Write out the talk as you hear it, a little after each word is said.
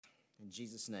In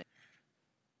Jesus' name.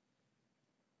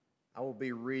 I will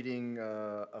be reading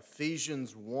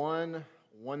Ephesians 1,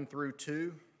 1 through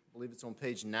 2. I believe it's on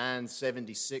page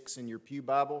 976 in your pew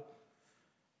Bible.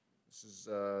 This is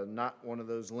not one of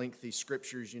those lengthy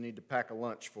scriptures you need to pack a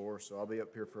lunch for, so I'll be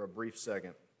up here for a brief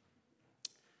second.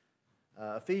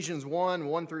 Ephesians 1,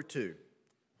 1 through 2.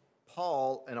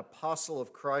 Paul, an apostle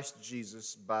of Christ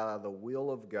Jesus by the will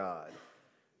of God,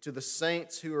 to the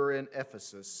saints who are in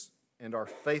Ephesus and are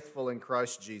faithful in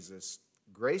Christ Jesus,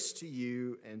 grace to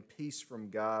you and peace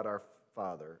from God our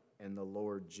Father and the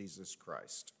Lord Jesus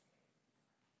Christ.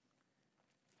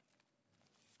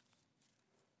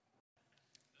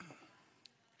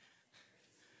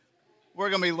 We're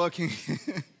going to be looking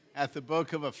at the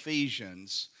book of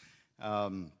Ephesians.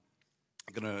 I'm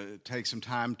going to take some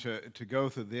time to go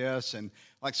through this. And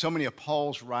like so many of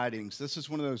Paul's writings, this is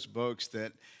one of those books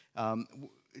that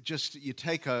just you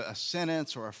take a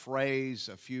sentence or a phrase,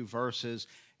 a few verses,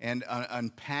 and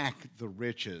unpack the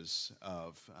riches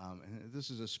of. And this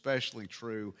is especially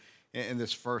true in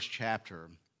this first chapter.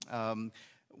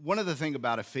 One of the things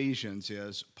about Ephesians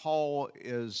is Paul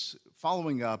is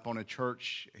following up on a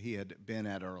church he had been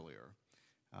at earlier.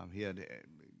 He had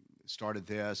started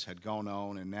this, had gone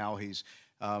on, and now he's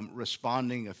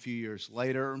responding a few years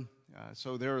later.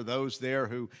 So there are those there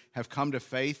who have come to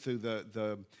faith through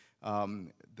the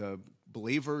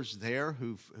believers there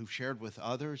who've shared with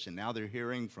others, and now they're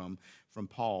hearing from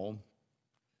Paul.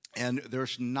 And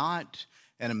there's not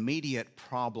an immediate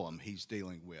problem he's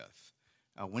dealing with.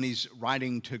 When he's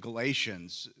writing to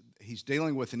Galatians, he's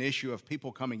dealing with an issue of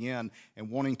people coming in and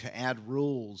wanting to add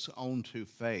rules onto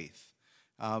faith.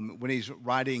 When he's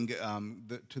writing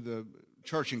to the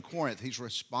church in Corinth, he's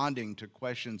responding to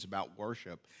questions about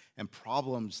worship and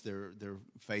problems they're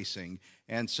facing.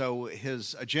 And so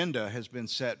his agenda has been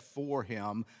set for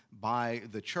him by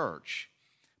the church.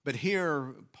 But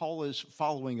here, Paul is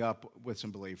following up with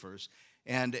some believers,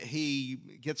 and he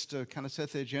gets to kind of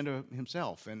set the agenda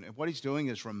himself. And what he's doing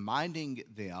is reminding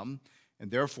them, and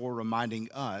therefore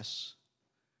reminding us,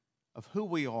 of who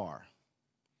we are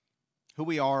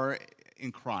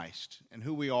in Christ, and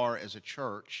who we are as a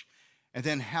church, and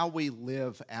then how we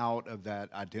live out of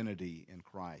that identity in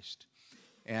Christ.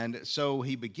 And so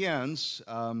he begins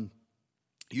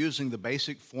using the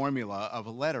basic formula of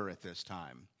a letter at this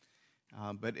time.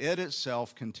 But it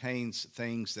itself contains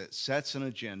things that sets an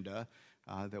agenda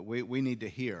that we need to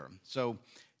hear. So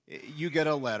you get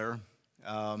a letter,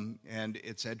 and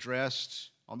it's addressed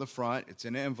on the front. It's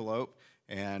in an envelope,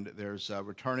 and there's a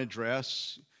return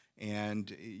address,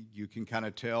 and you can kind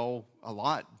of tell a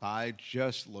lot by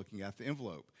just looking at the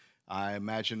envelope. I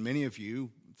imagine many of you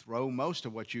throw most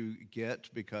of what you get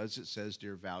because it says,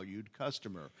 "Dear valued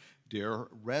customer," "Dear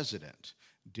resident,"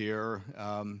 "Dear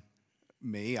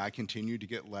me." I continue to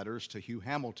get letters to Hugh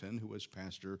Hamilton, who was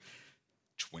pastor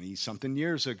 20-something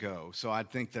years ago, so I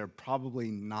think they're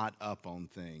probably not up on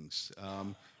things.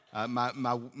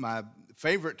 My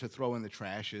favorite to throw in the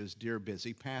trash is "Dear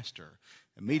busy pastor."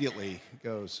 Immediately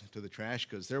goes to the trash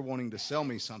because they're wanting to sell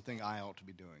me something I ought to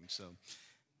be doing.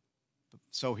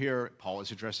 So here Paul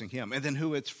is addressing him, and then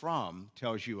who it's from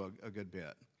tells you a good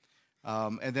bit,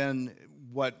 and then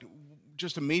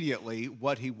just immediately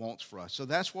what he wants for us. So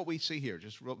that's what we see here.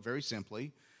 Just very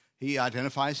simply, he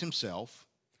identifies himself.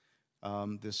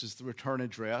 This is the return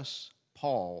address,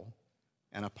 Paul,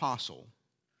 an apostle.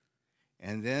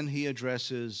 And then he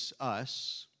addresses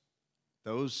us,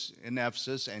 those in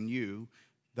Ephesus, and you,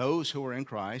 those who are in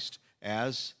Christ,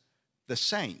 as the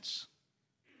saints.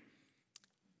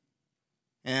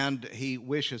 And he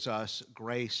wishes us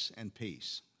grace and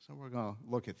peace. So we're going to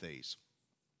look at these.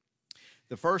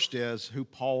 The first is who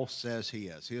Paul says he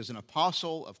is. He is an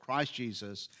apostle of Christ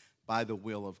Jesus by the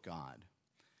will of God.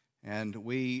 And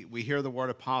we hear the word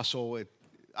apostle.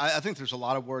 I think there's a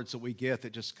lot of words that we get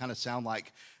that just kind of sound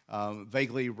like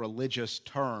vaguely religious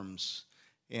terms.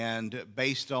 And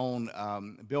based on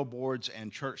billboards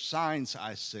and church signs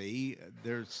I see,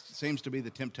 there seems to be the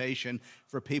temptation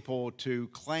for people to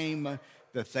claim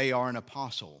that they are an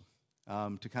apostle,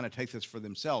 to kind of take this for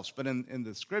themselves. But in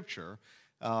the scripture,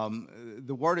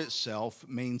 the word itself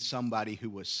means somebody who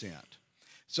was sent.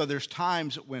 So there's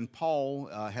times when Paul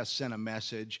has sent a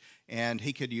message, and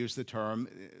he could use the term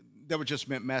that would just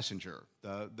meant messenger,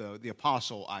 the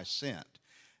apostle I sent.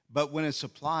 But when it's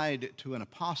applied to an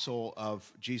apostle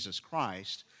of Jesus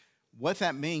Christ, what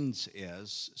that means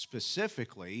is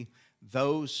specifically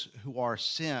those who are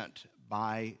sent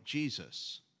by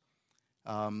Jesus.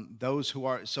 Those who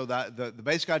are, so that the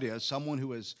basic idea is someone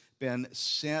who has been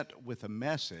sent with a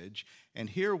message, and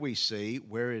here we see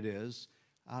where it is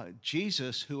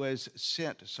Jesus who has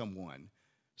sent someone.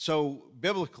 So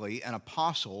biblically, an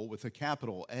apostle with a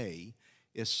capital A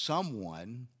is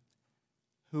someone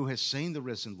who has seen the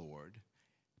risen Lord,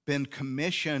 been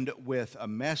commissioned with a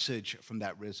message from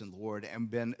that risen Lord, and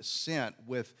been sent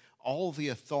with all the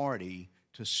authority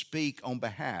to speak on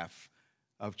behalf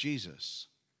of Jesus.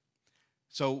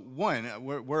 So one,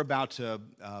 we're about to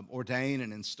ordain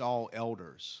and install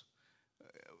elders.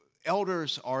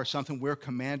 Elders are something we're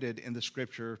commanded in the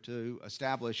Scripture to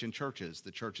establish in churches. The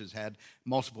churches had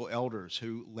multiple elders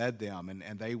who led them,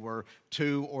 and they were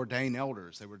to ordain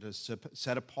elders. They were to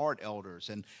set apart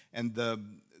elders, and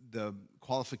the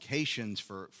qualifications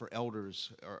for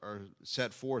elders are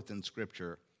set forth in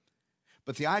Scripture.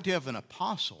 But the idea of an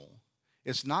apostle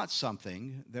is not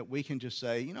something that we can just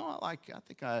say, you know, I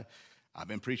think I've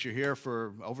been preacher here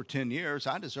for over 10 years.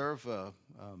 I deserve a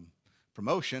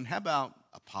promotion. How about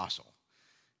apostle?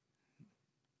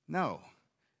 No.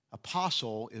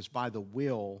 Apostle is by the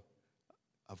will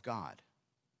of God.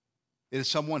 It is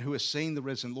someone who has seen the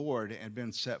risen Lord and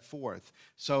been set forth.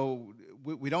 So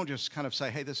we don't just kind of say,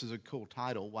 hey, this is a cool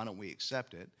title, why don't we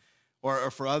accept it?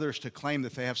 Or for others to claim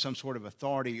that they have some sort of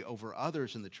authority over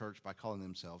others in the church by calling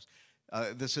themselves.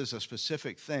 This is a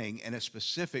specific thing, and it's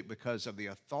specific because of the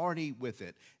authority with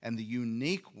it, and the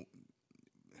uniqueness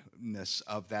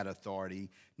of that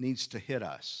authority needs to hit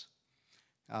us.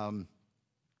 Paul,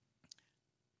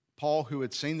 who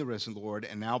had seen the risen Lord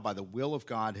and now by the will of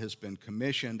God has been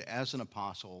commissioned as an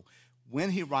apostle,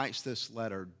 when he writes this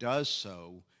letter, does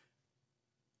so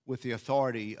with the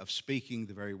authority of speaking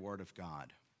the very word of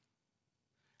God.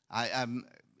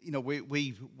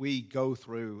 We go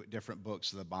through different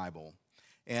books of the Bible,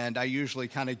 and I usually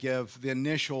kind of give the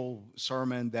initial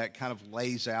sermon that kind of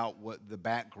lays out what the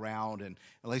background and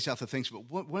lays out the things. But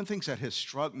one of the things that has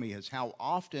struck me is how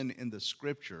often in the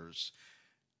Scriptures,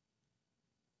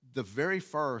 the very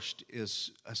first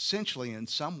is essentially in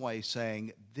some way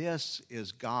saying, this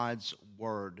is God's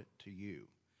word to you.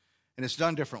 And it's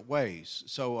done different ways.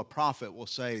 So a prophet will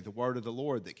say the word of the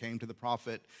Lord that came to the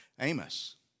prophet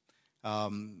Amos.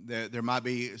 There might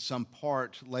be some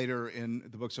part later in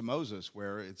the books of Moses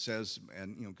where it says,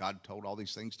 and God told all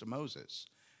these things to Moses.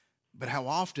 But how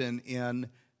often in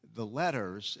the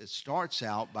letters it starts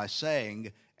out by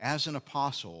saying, as an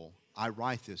apostle, I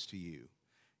write this to you.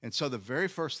 And so the very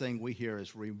first thing we hear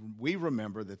is we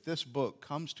remember that this book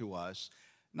comes to us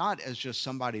not as just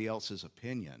somebody else's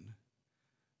opinion,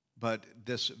 but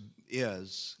this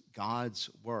is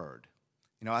God's word.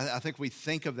 I think we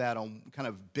think of that on kind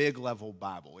of big level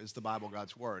Bible. Is the Bible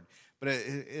God's word? But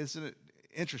isn't it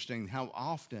interesting how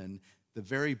often the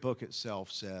very book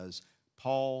itself says,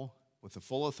 Paul, with the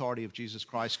full authority of Jesus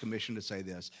Christ, commissioned to say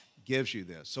this, gives you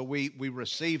this. So we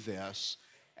receive this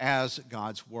as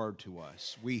God's word to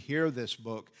us. We hear this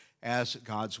book as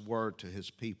God's word to his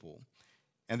people.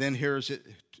 And then here's it,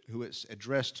 who it's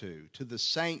addressed to the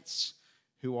saints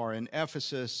who are in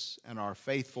Ephesus and are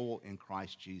faithful in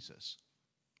Christ Jesus.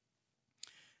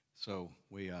 So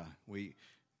we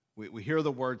hear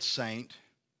the word saint,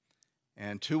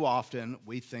 and too often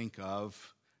we think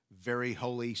of very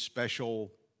holy,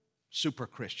 special, super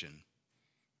Christian.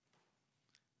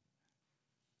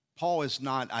 Paul is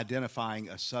not identifying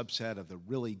a subset of the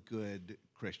really good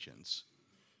Christians.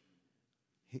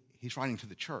 He's writing to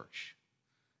the church.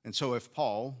 And so if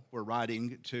Paul were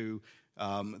writing to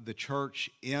the church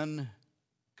in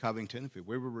Covington, if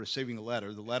we were receiving a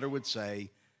letter, the letter would say,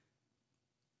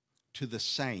 to the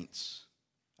saints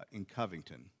in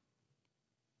Covington.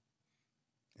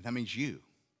 And that means you,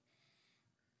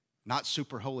 not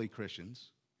super holy Christians.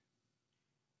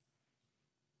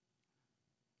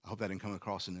 I hope that didn't come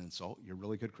across as an insult. You're a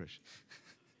really good Christian.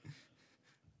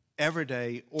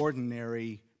 Everyday,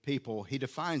 ordinary people, he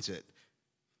defines it.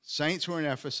 Saints who are in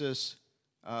Ephesus,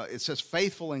 it says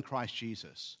faithful in Christ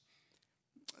Jesus.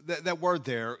 That word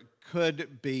there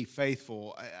could be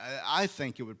faithful. I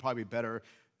think it would probably be better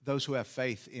those who have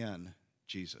faith in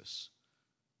Jesus.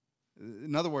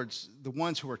 In other words, the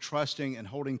ones who are trusting and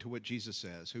holding to what Jesus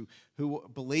says, who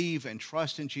believe and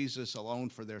trust in Jesus alone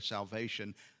for their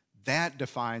salvation, that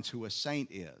defines who a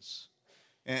saint is.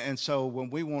 And so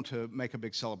when we want to make a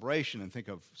big celebration and think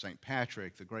of St.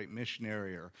 Patrick, the great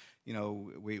missionary, or,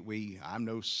 I'm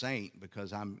no saint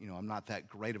because I'm not that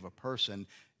great of a person,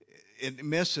 it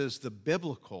misses the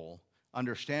biblical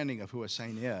understanding of who a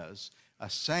saint is. A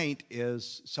saint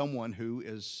is someone who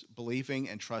is believing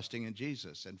and trusting in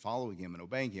Jesus and following him and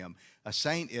obeying him. A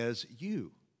saint is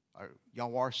you.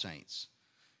 Y'all are saints.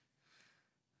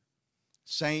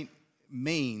 Saint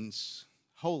means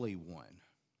holy one,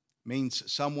 means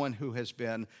someone who has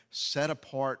been set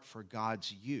apart for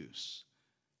God's use.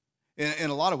 In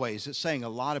a lot of ways, it's saying a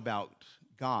lot about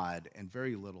God and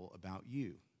very little about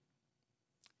you.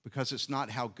 Because it's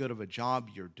not how good of a job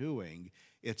you're doing,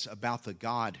 it's about the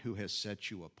God who has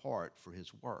set you apart for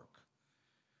his work.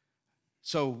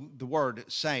 So the word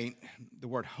saint, the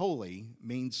word holy,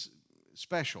 means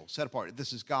special, set apart.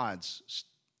 This is God's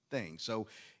thing. So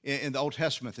in the Old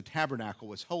Testament, the tabernacle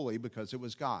was holy because it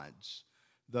was God's.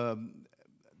 The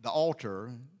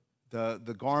altar,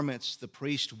 the garments the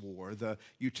priest wore, the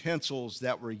utensils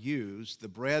that were used, the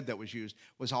bread that was used,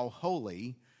 was all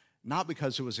holy, not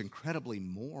because it was incredibly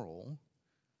moral,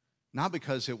 not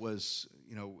because it was,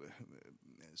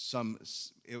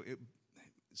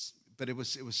 but it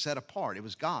was set apart. It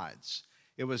was God's.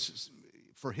 It was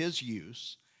for his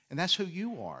use, and that's who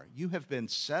you are. You have been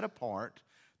set apart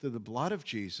through the blood of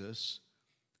Jesus,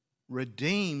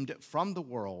 redeemed from the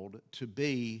world to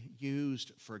be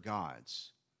used for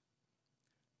God's.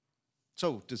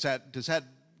 So does that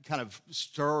kind of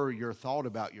stir your thought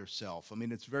about yourself? I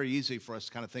mean, it's very easy for us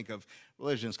to kind of think of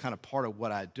religion as kind of part of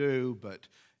what I do, but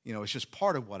it's just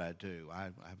part of what I do. I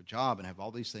have a job and have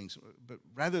all these things. But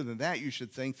rather than that, you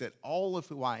should think that all of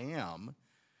who I am,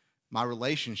 my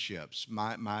relationships,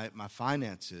 my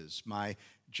finances, my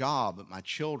job, my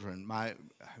children,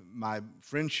 my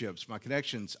friendships, my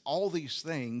connections, all these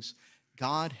things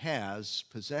God has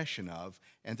possession of,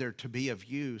 and they're to be of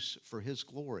use for his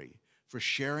glory, for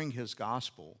sharing his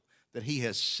gospel, that he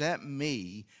has set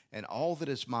me and all that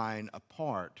is mine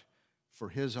apart for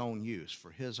his own use,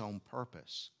 for his own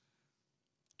purpose.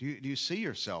 Do you see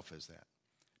yourself as that?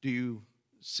 Do you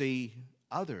see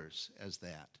others as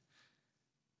that?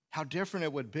 How different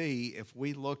it would be if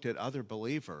we looked at other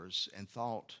believers and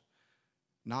thought,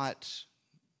 I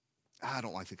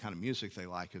don't like the kind of music they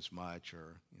like as much,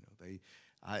 or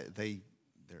they're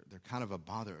kind of a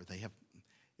bother.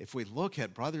 If we look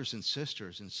at brothers and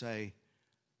sisters and say,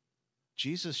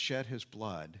 Jesus shed his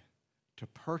blood to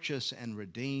purchase and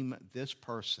redeem this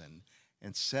person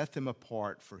and set them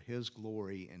apart for his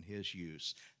glory and his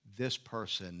use. This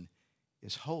person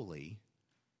is holy.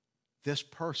 This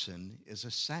person is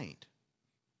a saint.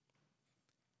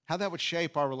 How that would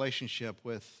shape our relationship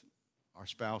with our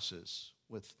spouses,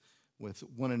 with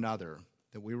one another,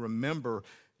 that we remember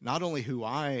not only who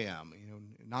I am,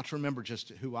 not to remember just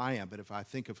who I am, but if I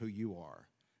think of who you are.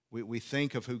 We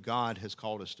think of who God has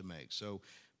called us to make. So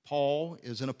Paul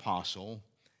is an apostle,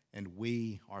 and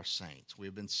we are saints. We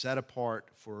have been set apart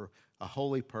for a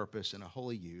holy purpose and a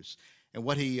holy use. And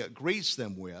what he greets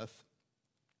them with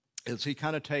is he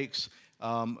kind of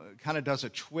does a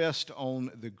twist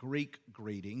on the Greek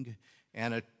greeting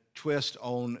and a twist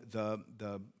on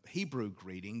the Hebrew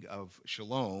greeting of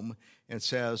shalom, and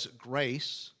says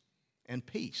grace and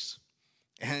peace.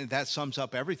 And that sums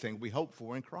up everything we hope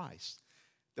for in Christ.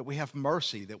 That we have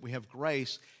mercy, that we have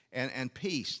grace and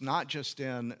peace, not just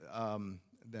in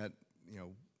that,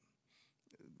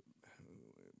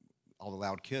 all the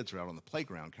loud kids are out on the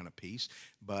playground kind of peace,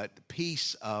 but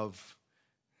peace of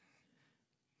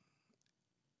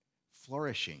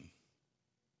flourishing,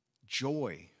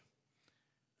 joy,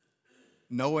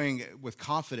 knowing with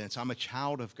confidence I'm a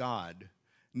child of God,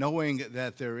 knowing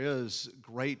that there is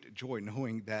great joy,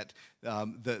 knowing that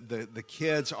the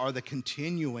kids are the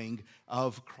continuing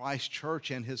of Christ's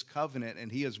church and his covenant,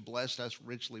 and he has blessed us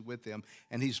richly with them,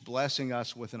 and he's blessing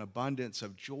us with an abundance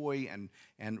of joy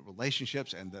and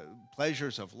relationships and the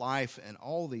pleasures of life, and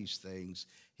all these things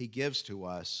he gives to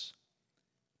us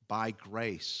by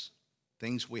grace,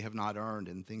 things we have not earned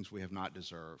and things we have not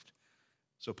deserved.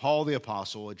 So Paul the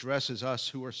apostle addresses us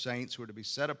who are saints, who are to be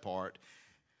set apart,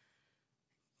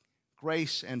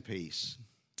 grace and peace.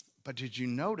 But did you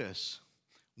notice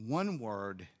one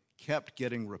word kept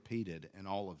getting repeated in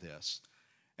all of this?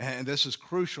 And this is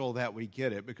crucial that we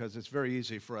get it, because it's very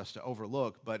easy for us to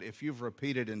overlook. But if you've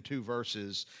repeated in 2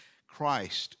 verses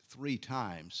Christ 3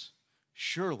 times,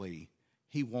 surely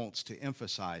he wants to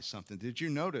emphasize something. Did you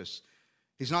notice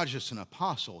he's not just an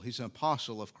apostle, he's an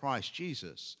apostle of Christ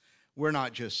Jesus. We're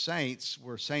not just saints,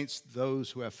 we're saints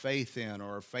those who have faith in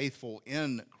or are faithful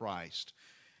in Christ.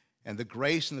 And the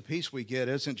grace and the peace we get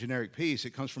isn't generic peace. It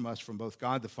comes from us, from both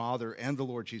God the Father and the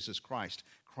Lord Jesus Christ.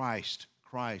 Christ,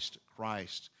 Christ,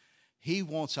 Christ. He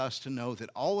wants us to know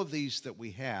that all of these that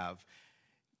we have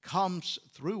comes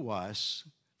through us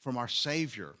from our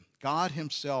Savior, God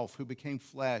himself, who became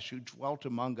flesh, who dwelt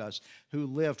among us, who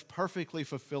lived perfectly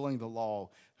fulfilling the law,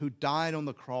 who died on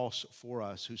the cross for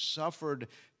us, who suffered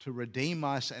to redeem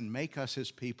us and make us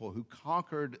his people, who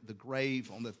conquered the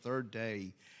grave on the 3rd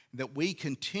day, that we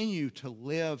continue to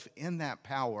live in that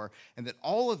power, and that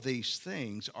all of these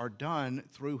things are done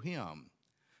through him.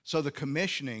 So the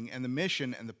commissioning and the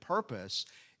mission and the purpose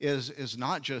is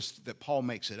not just that Paul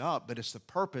makes it up, but it's the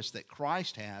purpose that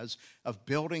Christ has of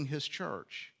building his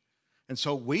church. And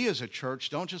so we as a church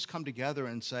don't just come together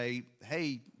and say,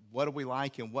 hey, what do we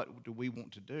like and what do we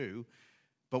want to do?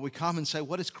 But we come and say,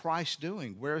 what is Christ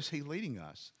doing? Where is he leading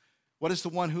us? What is the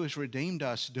one who has redeemed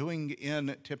us doing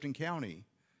in Tipton County?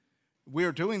 We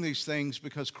are doing these things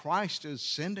because Christ is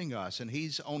sending us, and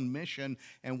he's on mission,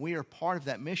 and we are part of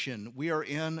that mission. We are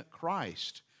in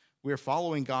Christ. We are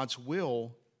following God's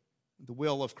will, the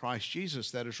will of Christ Jesus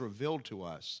that is revealed to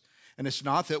us. And it's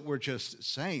not that we're just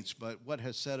saints, but what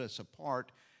has set us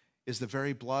apart is the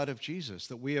very blood of Jesus,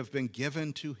 that we have been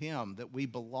given to him, that we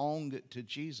belong to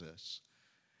Jesus.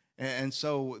 And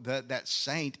so that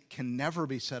saint can never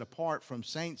be set apart from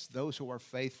saints, those who are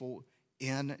faithful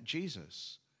in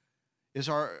Jesus. Is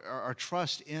our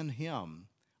trust in him,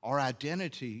 our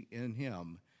identity in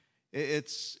him.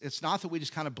 It's not that we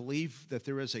just kind of believe that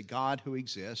there is a God who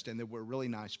exists and that we're really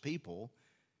nice people.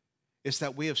 It's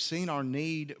that we have seen our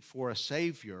need for a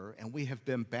Savior and we have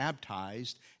been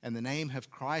baptized and the name of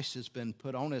Christ has been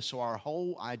put on us. So our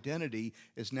whole identity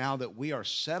is now that we are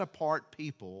set apart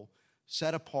people,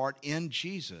 set apart in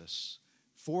Jesus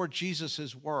for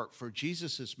Jesus' work, for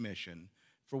Jesus' mission,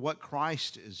 for what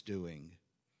Christ is doing.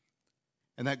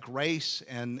 And that grace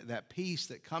and that peace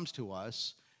that comes to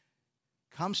us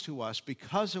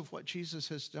because of what Jesus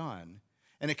has done.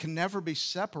 And it can never be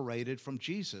separated from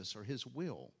Jesus or his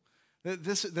will.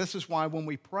 This is why when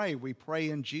we pray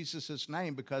in Jesus'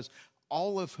 name, because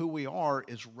all of who we are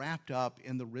is wrapped up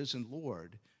in the risen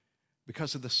Lord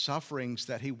because of the sufferings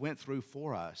that he went through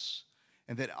for us.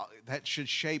 And that should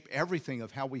shape everything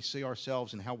of how we see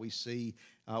ourselves and how we see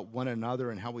one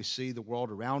another and how we see the world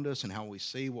around us and how we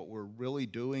see what we're really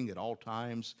doing at all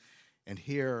times. And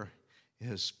here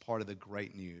is part of the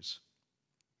great news.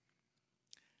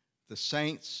 The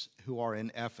saints who are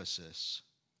in Ephesus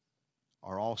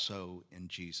are also in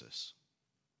Jesus.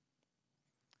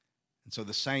 And so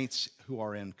the saints who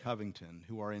are in Covington,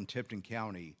 who are in Tipton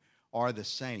County, are the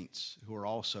saints who are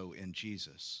also in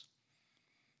Jesus.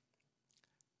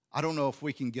 I don't know if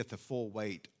we can get the full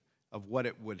weight of what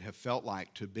it would have felt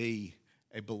like to be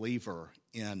a believer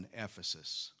in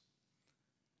Ephesus.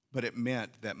 But it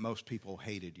meant that most people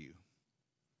hated you.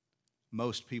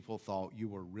 Most people thought you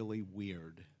were really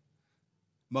weird.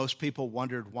 Most people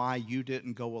wondered why you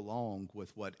didn't go along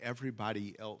with what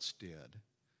everybody else did.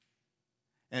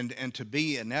 And to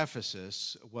be in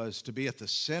Ephesus was to be at the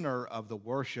center of the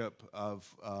worship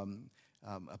of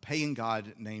a pagan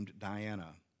god named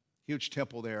Diana. Huge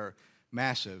temple there,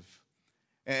 massive.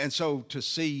 And so to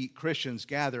see Christians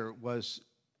gather was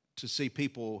to see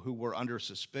people who were under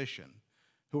suspicion,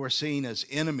 who were seen as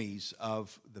enemies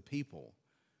of the people,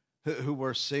 who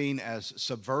were seen as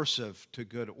subversive to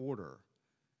good order.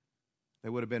 They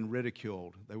would have been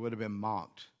ridiculed. They would have been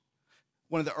mocked.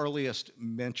 One of the earliest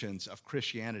mentions of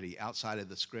Christianity outside of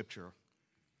the scripture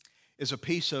is a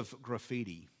piece of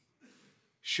graffiti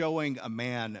showing a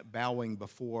man bowing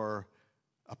before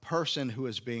a person who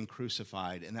is being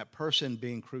crucified, and that person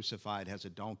being crucified has a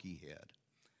donkey head.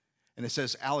 And it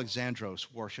says,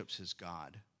 Alexandros worships his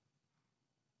God.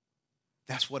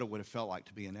 That's what it would have felt like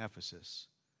to be in Ephesus.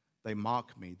 They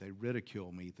mock me, they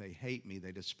ridicule me, they hate me,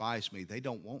 they despise me, they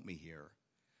don't want me here.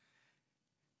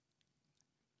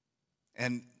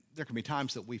 And there can be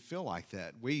times that we feel like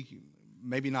that. We,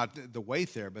 maybe not the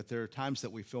weight there, but there are times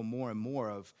that we feel more and more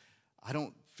of, I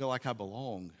don't feel like I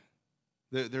belong.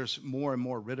 There's more and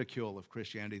more ridicule of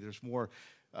Christianity. There's more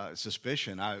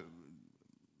suspicion. It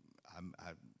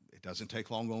doesn't take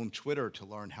long on Twitter to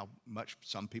learn how much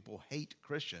some people hate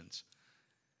Christians.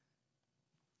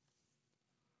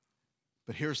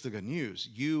 But here's the good news.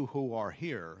 You who are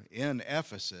here in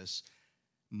Ephesus,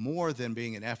 more than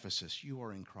being in Ephesus, you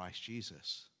are in Christ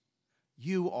Jesus.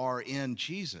 You are in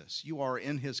Jesus. You are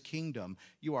in his kingdom.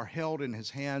 You are held in his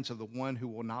hands of the one who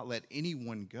will not let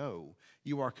anyone go.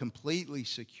 You are completely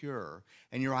secure.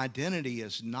 And your identity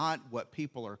is not what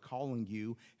people are calling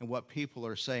you and what people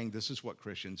are saying, this is what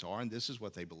Christians are and this is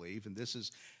what they believe and this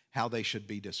is how they should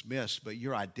be dismissed. But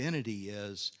your identity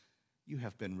is you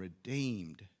have been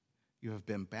redeemed. You have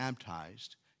been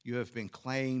baptized. You have been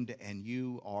claimed and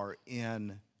you are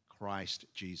in Christ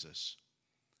Jesus.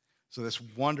 So this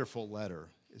wonderful letter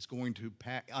is going to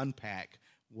unpack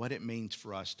what it means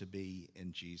for us to be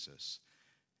in Jesus.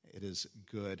 It is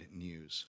good news.